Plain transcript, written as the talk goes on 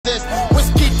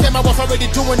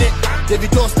already doing it.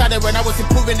 Davido started when I was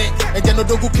improving it, and then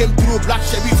Odogu came through. Black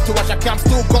Sheriff to watch a camp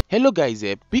still go. Hello guys,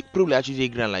 big problem actually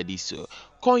grand like this.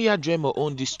 Konya Dremo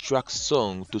own this track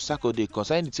song to Sarkodie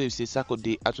concerning the time say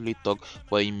Sarkodie actually talk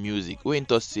for him music. When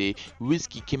to say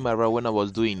wizkid came around when I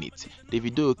was doing it,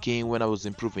 Davido came when I was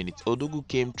improving it, Odogu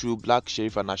came through, Black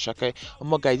Sheriff and Ashake.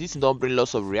 Guys, this don't bring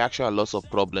lots of reaction and lots of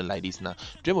problem like this now.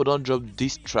 Dremo don't drop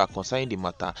this track concerning the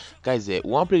matter. Guys, we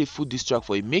want to play the full this track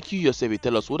for you. Make you yourself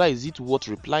tell us whether is it worth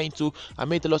replying to, and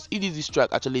may tell us if this track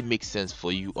actually makes sense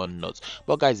for you or not.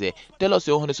 But guys, tell us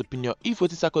your honest opinion if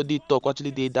what Sarkodie talk actually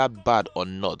did that bad or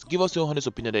not. Give us your honest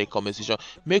opinion in the comment section.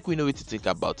 Make we know what to think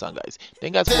about it, guys.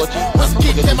 Thank you guys for watching.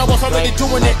 Wizkid came, I was already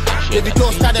doing it.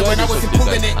 Davido started when I was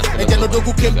improving it, and then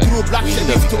Odogu came through. Black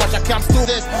Sheriff to watch a camp still.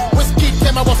 Wizkid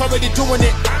came, I was already doing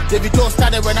it. Davido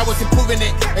started when I was improving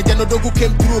it, and then Odogu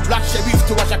came through. Black Sheriff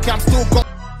to watch a camp still go.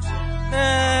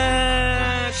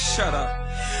 Shut up.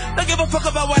 Don't give a fuck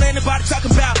about what anybody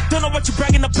talking about. Don't know what you're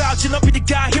bragging about. You know be the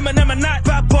guy, him and I'm not.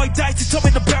 Bad boy died, he told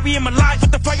me to bury in my life.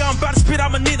 With the fire I'm about to spit,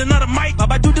 I'ma need another mic.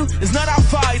 Baba Dudu, it's not how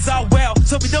far, it's how well.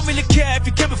 So we don't really care if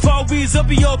you came before we up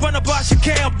be your burna boss, you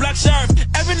care, Black Sheriff.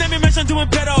 Every name you mention doing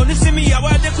better. Listen me, I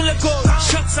wear they could let go.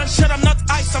 Shots and shut, I'm not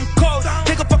ice, I'm cold.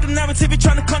 Take a fucking narrative, you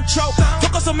trying to control.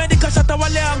 Focus on medical, shut the wale,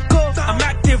 I'm cold. I'm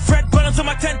active, red buttons on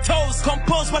my 10 toes.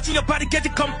 Compose, watching your body get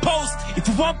decomposed. If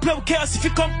you want play with chaos, if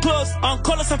you come close. On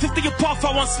colors and 50 you puff,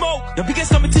 I want smoke. Your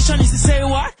biggest competition is to say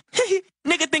what?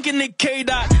 Nigga thinking Nick K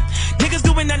dot. Niggas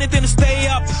doing anything to stay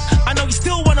up. I know you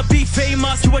still wanna be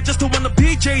famous. You just don't wanna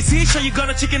be Jay-Z. Sure you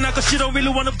gonna chicken out cause you don't really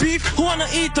wanna beef. Who wanna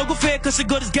eat or go fair cause your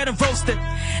good is getting roasted.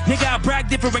 Nigga I brag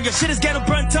different when your shit is getting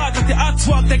burnt out. Like the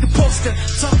artwork they can post it.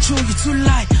 Talk true, you too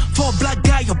light. For a black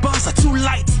guy your bars are too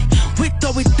light. With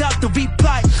or without the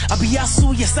reply, I be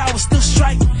Yasu, yes I will still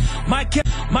strike. My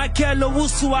care,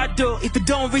 Lowusu I do. If you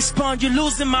don't respond, you're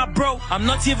losing my bro. I'm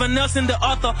not even else in the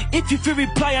author. If you feel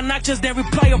reply an actress, then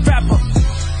reply a rapper.